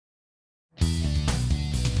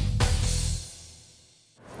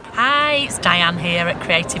Hi, it's Dyan here at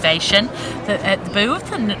Creativation at the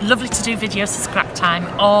booth, and lovely to do videos for scrap time.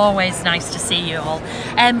 Always nice to see you all.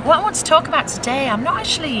 What I want to talk about today, I'm not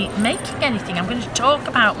actually making anything. I'm going to talk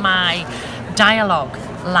about my dialogue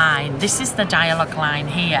line. This is the dialogue line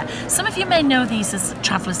here. Some of you may know these as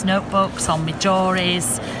traveller's notebooks or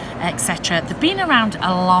Midoris, etc. They've been around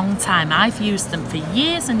a long time. I've used them for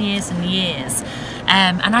years and years and years.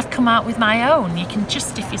 And I've come out with my own. You can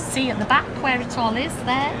just, if you see at the back where it all is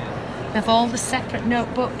there, we have all the separate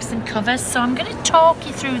notebooks and covers. So I'm going to talk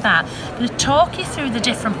you through that. I'm going to talk you through the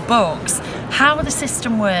different books, how the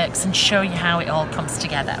system works, and show you how it all comes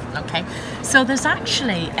together. Okay, so there's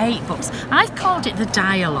actually 8 books. I've called it the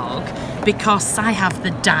dialogue because I have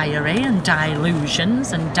the diary and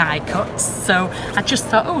Dylusions and die cuts. So I just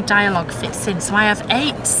thought, oh, dialogue fits in. So I have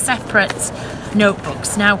 8 separate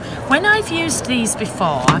notebooks. Now, when I've used these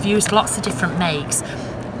before, I've used lots of different makes.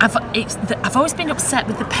 I've always been upset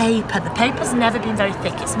with the paper. The paper's never been very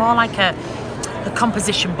thick. It's more like a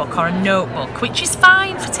composition book or a notebook, which is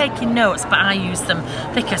fine for taking notes, but I use them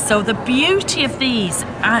thicker. So the beauty of these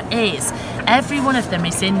is every one of them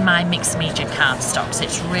is in my mixed media cardstock. So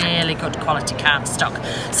it's really good quality cardstock.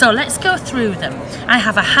 So let's go through them. I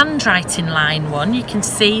have a handwriting line one, you can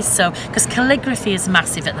see, so because calligraphy is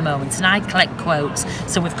massive at the moment and I collect quotes.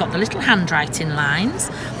 So we've got the little handwriting lines.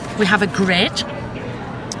 We have a grid,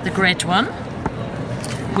 the grid one.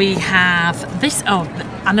 We have this, oh,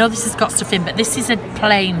 I know this has got stuff in, but this is a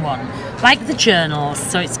plain one, like the journals,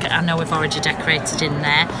 so it's, I know we've already decorated in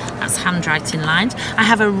there. That's handwriting lines. I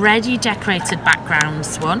have a ready decorated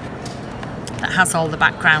backgrounds one that has all the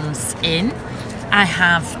backgrounds in. I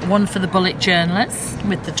have one for the bullet journalers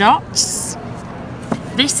with the dots.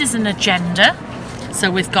 This is an agenda, so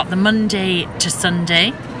we've got the Monday to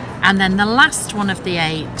Sunday. And then the last one of the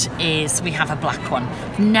 8 is we have a black one.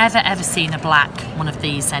 Never ever seen a black one of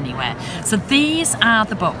these anywhere. So these are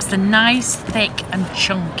the books. They're nice, thick and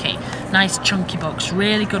chunky. Nice chunky books,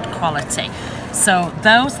 really good quality. So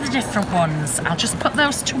those are the different ones. I'll just put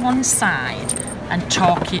those to one side and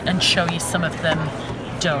talk you and show you some of them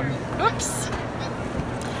done. Oops.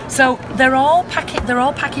 So they're all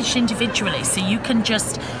packaged individually, so you can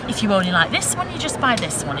just, if you only like this one, you just buy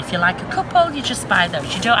this one. If you like a couple, you just buy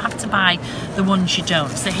those. You don't have to buy the ones you don't.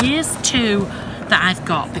 So here's 2 that I've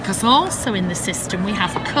got, because also in the system we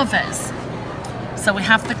have covers. So we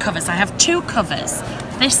have the covers. I have 2 covers.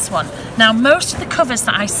 This one. Now most of the covers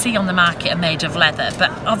that I see on the market are made of leather,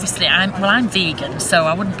 but obviously I'm vegan, so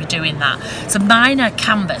I wouldn't be doing that. So mine are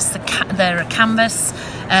canvas. They're a canvas.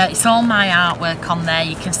 It's all my artwork on there.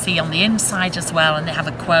 You can see on the inside as well, and they have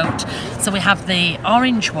a quote. So we have the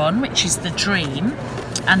orange one, which is the dream,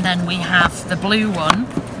 and then we have the blue one,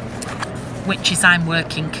 which is I'm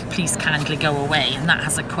working, please kindly go away, and that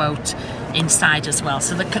has a quote inside as well.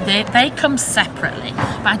 So they come separately,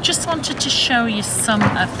 but I just wanted to show you some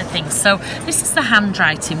of the things. So this is the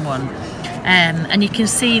handwriting one, and you can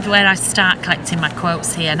see where I start collecting my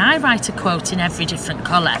quotes here, and I write a quote in every different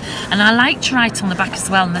colour, and I like to write on the back as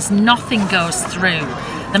well, and there's nothing goes through.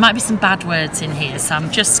 There might be some bad words in here, so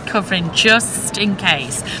I'm just covering just in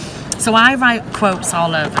case. So I write quotes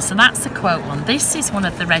all over. So that's a quote one. This is one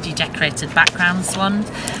of the ready decorated backgrounds ones.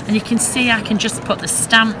 And you can see I can just put the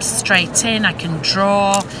stamps straight in. I can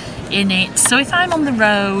draw in it. So if I'm on the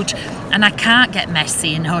road and I can't get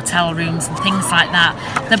messy in hotel rooms and things like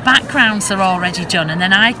that, the backgrounds are already done. And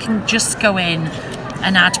then I can just go in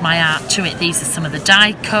and add my art to it. These are some of the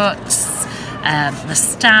die cuts, the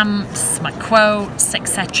stamps, my quotes,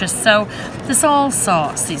 etc. So there's all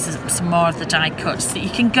sorts. These are some more of the die cuts that you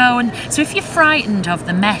can go and, so if you're frightened of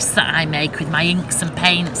the mess that I make with my inks and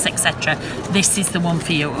paints, etc., this is the one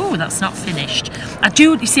for you. Oh, that's not finished.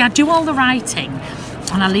 You see, I do all the writing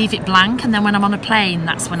and I leave it blank, and then when I'm on a plane,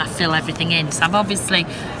 that's when I fill everything in. So I've obviously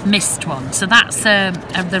missed one. So that's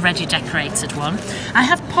the ready decorated one. I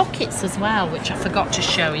have pockets as well, which I forgot to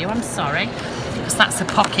show you. I'm sorry, because that's a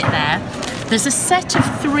pocket there. There's a set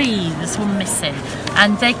of 3, there's one missing,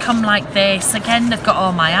 and they come like this. Again, they've got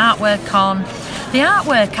all my artwork on. The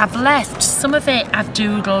artwork I've left, some of it I've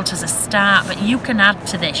doodled as a start, but you can add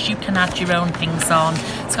to this, you can add your own things on.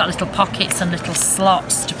 It's got little pockets and little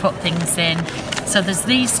slots to put things in. So there's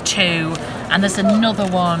these 2, and there's another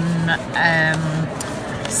one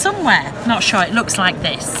somewhere, not sure, it looks like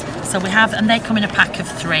this. So we have, and they come in a pack of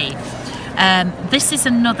 3. This is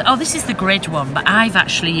another, oh, this is the grid one, but I've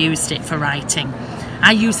actually used it for writing.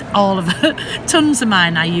 I use all of it, tons of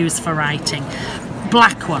mine I use for writing.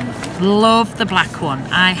 Black one, love the black one.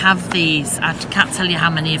 I have these, I can't tell you how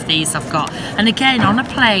many of these I've got. And again, on a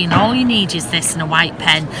plane, all you need is this and a white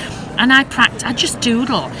pen. and I practice, I just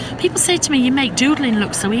doodle. People say to me, you make doodling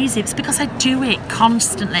look so easy. It's because I do it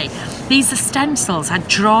constantly. These are stencils. I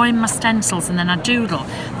draw in my stencils and then I doodle.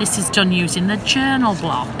 This is done using the journal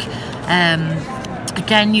block.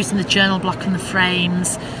 Again, using the journal block and the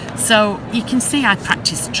frames. So you can see I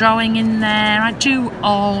practice drawing in there. I do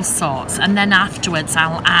all sorts, and then afterwards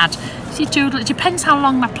I'll add, see, doodle. It depends how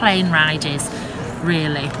long my plane ride is,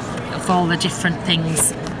 really, of all the different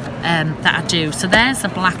things that I do. So there's a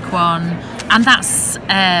black one, and that's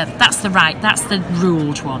the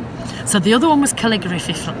ruled one. So the other one was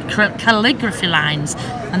calligraphy lines,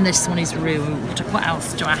 and this one is ruled. What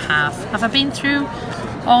else do I have? Have I been through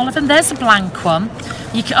all of them? There's a blank one.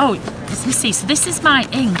 You can, oh, let me see. So this is my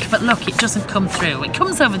ink, but look, it doesn't come through. It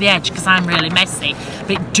comes over the edge because I'm really messy,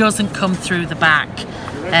 but it doesn't come through the back.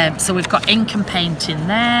 So we've got ink and paint in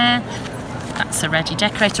there. That's a ready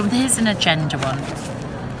decorator. Here's an agenda one.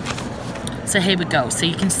 So here we go. So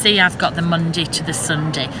you can see I've got the Monday to the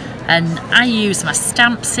Sunday, and I use my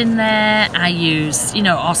stamps in there. I use, you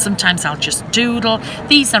know, or sometimes I'll just doodle.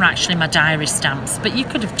 These are actually my diary stamps, but you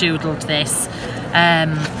could have doodled this.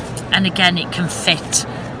 And again, it can fit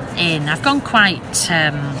in. I've gone quite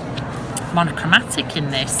monochromatic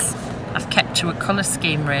in this. I've kept to a colour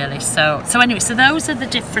scheme, really. So anyway, so those are the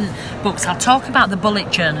different books. I'll talk about the bullet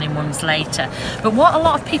journaling ones later. But what a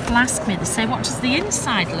lot of people ask me, they say, what does the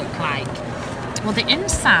inside look like? Well, the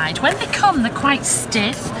inside, when they come, they're quite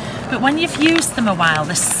stiff, but when you've used them a while,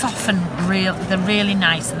 they soften they're really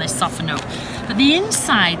nice and they soften up. But the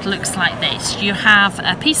inside looks like this. You have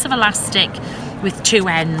a piece of elastic with two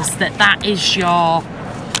ends, that is your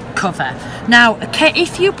cover. Now, okay,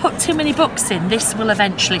 if you put too many books in, this will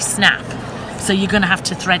eventually snap. So you're going to have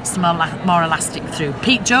to thread some more elastic through.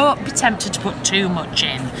 Don't be tempted to put too much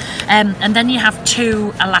in. And then you have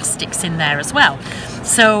two elastics in there as well.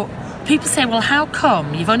 So people say, well, how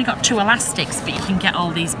come you've only got two elastics, but you can get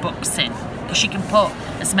all these books in? Because you can put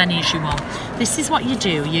as many as you want. This is what you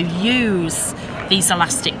do. You use these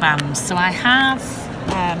elastic bands. So I have,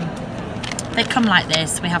 they come like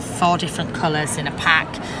this. We have 4 different colours in a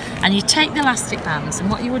pack. And you take the elastic bands,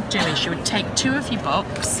 and what you would do is you would take 2 of your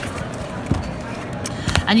books,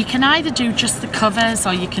 and you can either do just the covers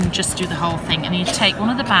or you can just do the whole thing, and you take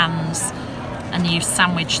one of the bands and you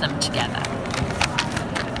sandwich them together.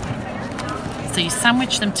 So you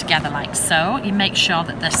sandwich them together like so. You make sure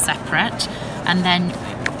that they're separate, and then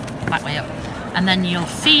that way up, and then you'll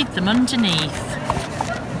feed them underneath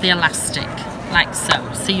the elastic like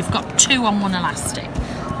so. So you've got 2 on one elastic.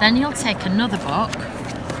 Then you'll take another book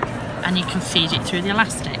and you can feed it through the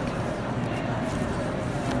elastic.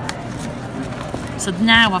 So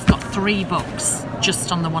now I've got 3 books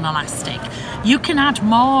just on the one elastic. You can add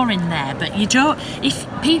more in there, but you don't.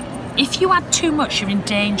 If you add too much, you're in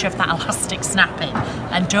danger of that elastic snapping,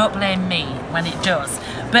 and don't blame me when it does.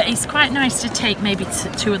 But it's quite nice to take maybe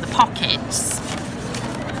 2 of the pockets,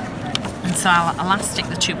 and so I'll elastic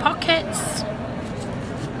the 2 pockets.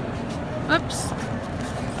 Oops.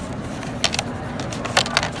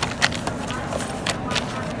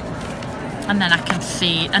 And then I can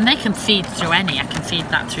feed, and they can feed through any, I can feed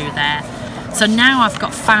that through there. So now I've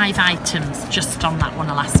got 5 items just on that one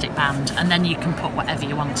elastic band, and then you can put whatever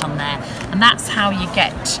you want on there. And that's how you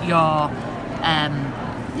get your,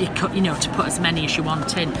 you know, to put as many as you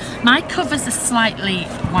want in. My covers are slightly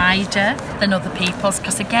wider than other people's,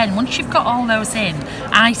 because again, once you've got all those in,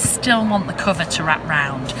 I still want the cover to wrap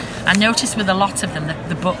round. I notice with a lot of them that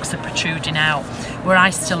the books are protruding out, where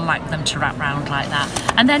I still like them to wrap round like that.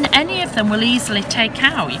 And then any of them will easily take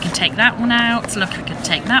out. You can take that one out. Look, I could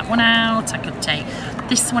take that one out. I could take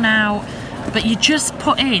this one out. But you just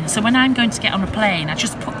put in, so when I'm going to get on a plane, I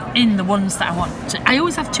just put in the ones that I want to. I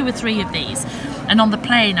always have 2 or 3 of these, and on the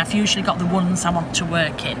plane I've usually got the ones I want to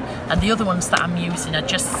work in, and the other ones that I'm using are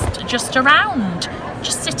just around,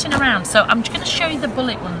 just sitting around. So I'm going to show you the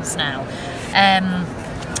bullet ones now,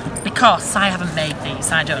 because I haven't made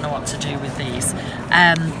these. I don't know what to do with these,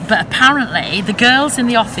 but apparently the girls in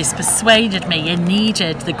the office persuaded me you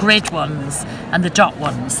needed the grid ones and the dot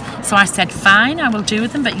ones. So I said, fine, I will do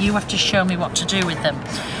them, but you have to show me what to do with them.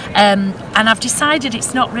 And I've decided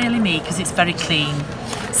it's not really me, because it's very clean.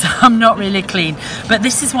 So I'm not really clean. But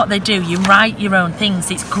this is what they do. You write your own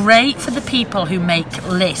things. It's great for the people who make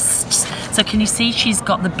lists. So can you see she's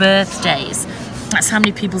got the birthdays? That's how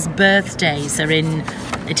many people's birthdays are in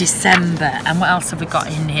December. And what else have we got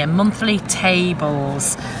in here? Monthly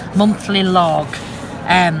tables, monthly log,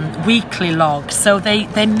 weekly log. So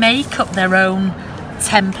they make up their own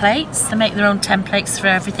templates. They make their own templates for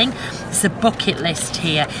everything. There's a bucket list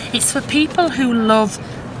here. It's for people who love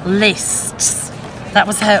lists. That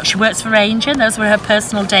was her, she works for Ranger, and those were her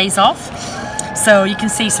personal days off. So you can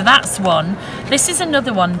see, so that's one. This is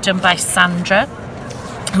another one done by Sandra,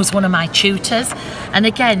 who's one of my tutors. And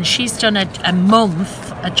again, she's done a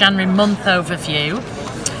January month overview.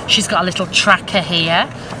 She's got a little tracker here,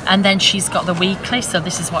 and then she's got the weekly, so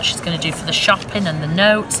this is what she's going to do for the shopping and the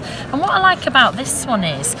notes. And what I like about this one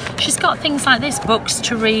is she's got things like this, books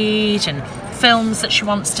to read and films that she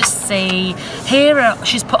wants to see. Here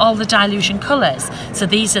she's put all the Dylusion colours, so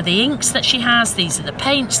these are the inks that she has, these are the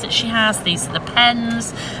paints that she has, these are the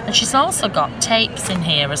pens, and she's also got tapes in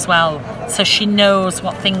here as well, so she knows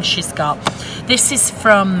what things she's got. This is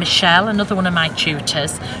from Michelle, another one of my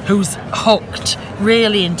tutors, who's hooked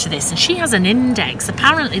really into this, and she has an index.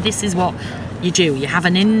 Apparently this is what you do, you have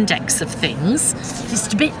an index of things.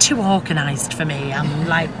 It's a bit too organised for me. I'm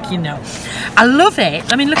like, you know, I love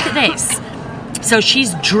it. I mean, look at this. So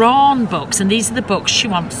she's drawn books, and these are the books she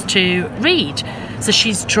wants to read. So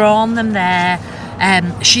she's drawn them there.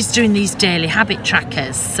 She's doing these daily habit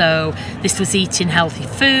trackers. So this was eating healthy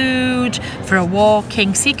food, for a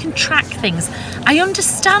walking, so you can track things. I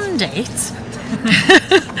understand it,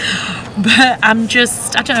 but I'm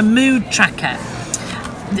just, I don't know, mood tracker.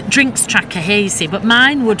 Drinks tracker here, you see, but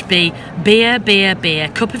mine would be beer, beer, beer,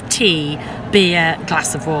 cup of tea, beer,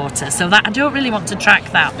 glass of water. So that I don't really want to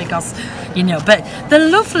track that because, you know, but they're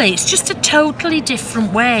lovely. It's just a totally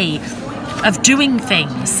different way of doing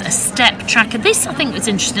things, a step tracker. This I think was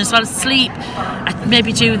interesting as well. Sleep, I'd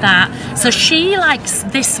maybe do that. So she likes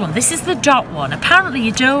this one. This is the dot one. Apparently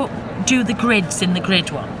you don't do the grids in the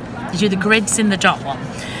grid one. You do the grids in the dot one.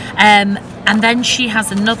 And then she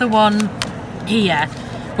has another one here,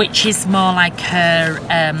 which is more like her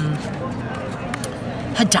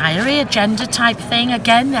diary, agenda type thing.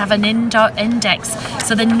 Again, they have an index,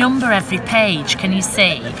 so they number every page, can you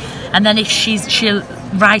see? And then if she'll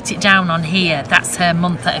write it down on here, that's her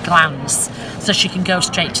month at a glance, so she can go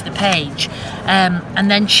straight to the page.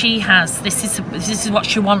 And then she has, this is what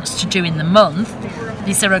she wants to do in the month.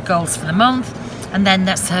 These are her goals for the month, and then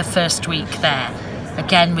that's her first week there,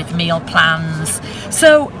 again with meal plans.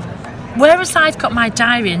 So whereas I've got my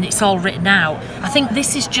diary and it's all written out, I think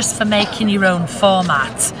this is just for making your own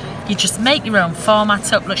format. You just make your own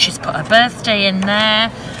format up. Look, she's put her birthday in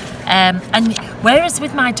there. And whereas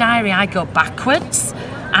with my diary I go backwards,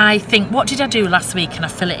 I think, what did I do last week, and I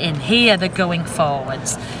fill it in. Here they're going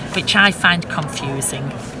forwards, which I find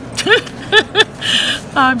confusing.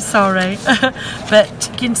 I'm sorry. But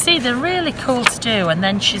you can see they're really cool to do. And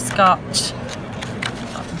then she's got,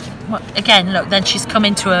 again, look, then she's come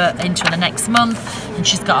into the next month, and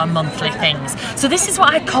she's got her monthly things. So this is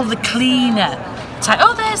what I call the cleaner type.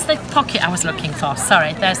 Oh, there's the pocket I was looking for.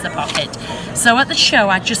 Sorry, there's the pocket. So at the show,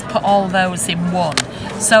 I just put all those in one.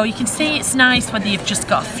 So you can see it's nice whether you've just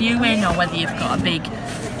got a few in or whether you've got a big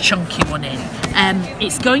chunky one in.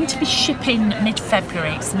 It's going to be shipping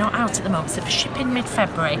mid-February. It's not out at the moment, so it'll be shipping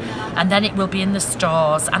mid-February, and then it will be in the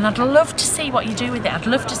stores. And I'd love to see what you do with it. I'd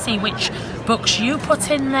love to see which books you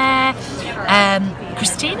put in there.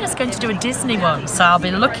 Christina's going to do a Disney one, so I'll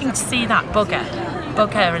be looking to see that. Bug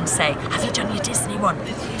her and say, have you done your Disney one?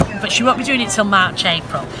 But she won't be doing it till March,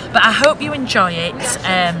 April. But I hope you enjoy it.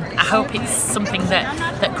 I hope it's something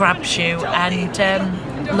that grabs you,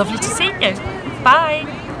 and lovely to see you.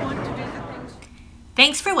 Bye.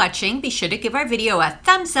 Thanks for watching. Be sure to give our video a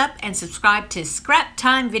thumbs up and subscribe to Scrap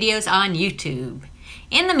Time videos on YouTube.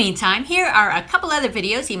 In the meantime, here are a couple other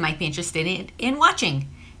videos you might be interested in watching.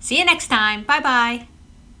 See you next time. Bye bye.